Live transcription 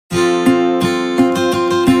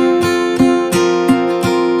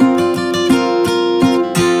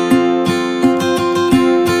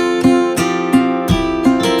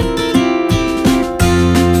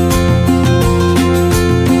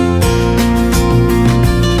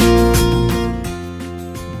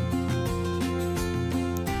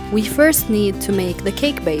We first need to make the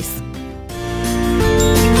cake base.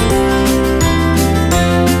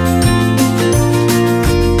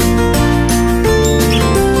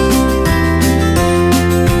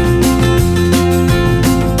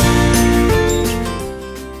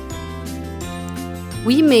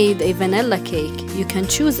 We made a vanilla cake. You can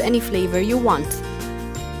choose any flavor you want.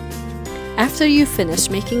 After you finish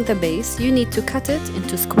making the base, you need to cut it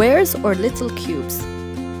into squares or little cubes.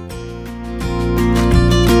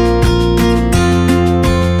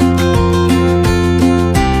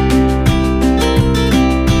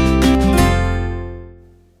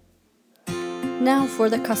 Now for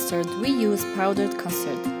the custard, we use powdered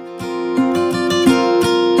custard.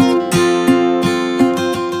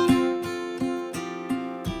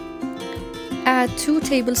 Add 2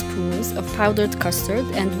 tablespoons of powdered custard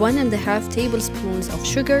and 1½ tablespoons of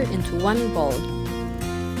sugar into one bowl.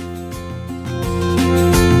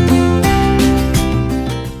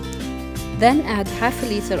 Then add ½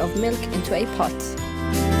 liter of milk into a pot.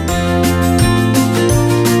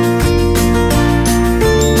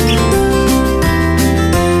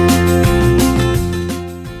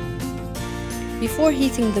 Before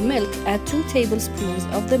heating the milk, add 2 tablespoons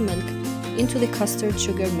of the milk into the custard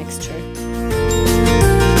sugar mixture.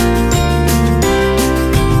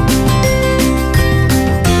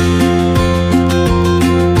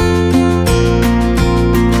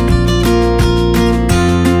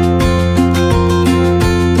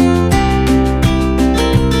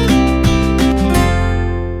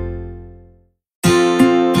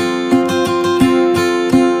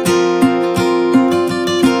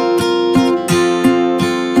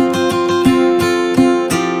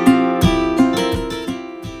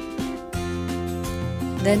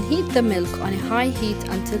 Then heat the milk on a high heat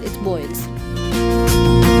until it boils.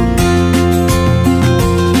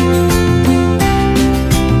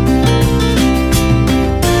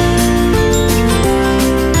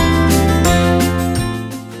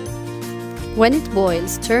 When it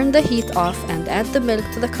boils, turn the heat off and add the milk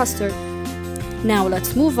to the custard. Now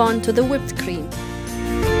let's move on to the whipped cream.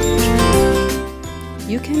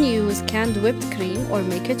 You can use canned whipped cream or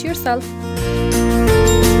make it yourself.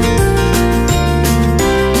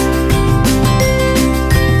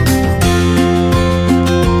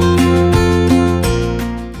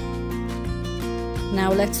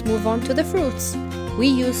 Now let's move on to the fruits. We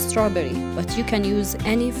use strawberry, but you can use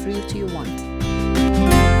any fruit you want.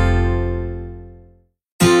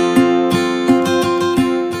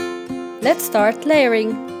 Let's start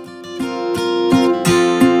layering.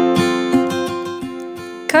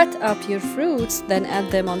 Cut up your fruits, then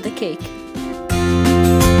add them on the cake.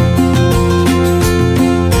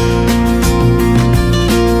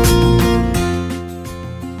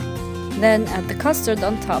 Then add the custard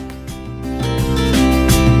on top.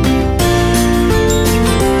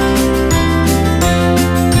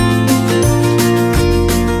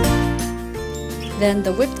 Then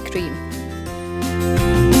the whipped cream.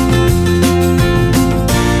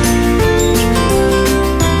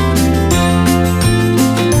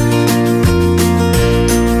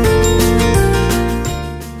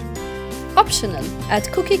 Optional,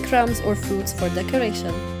 add cookie crumbs or fruits for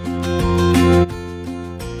decoration.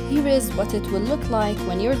 Here is what it will look like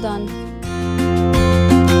when you're done.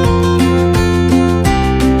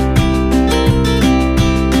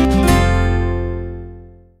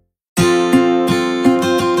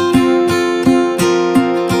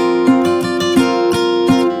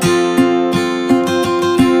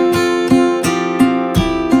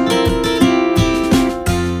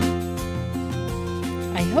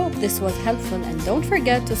 I hope this was helpful and don't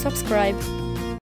forget to subscribe.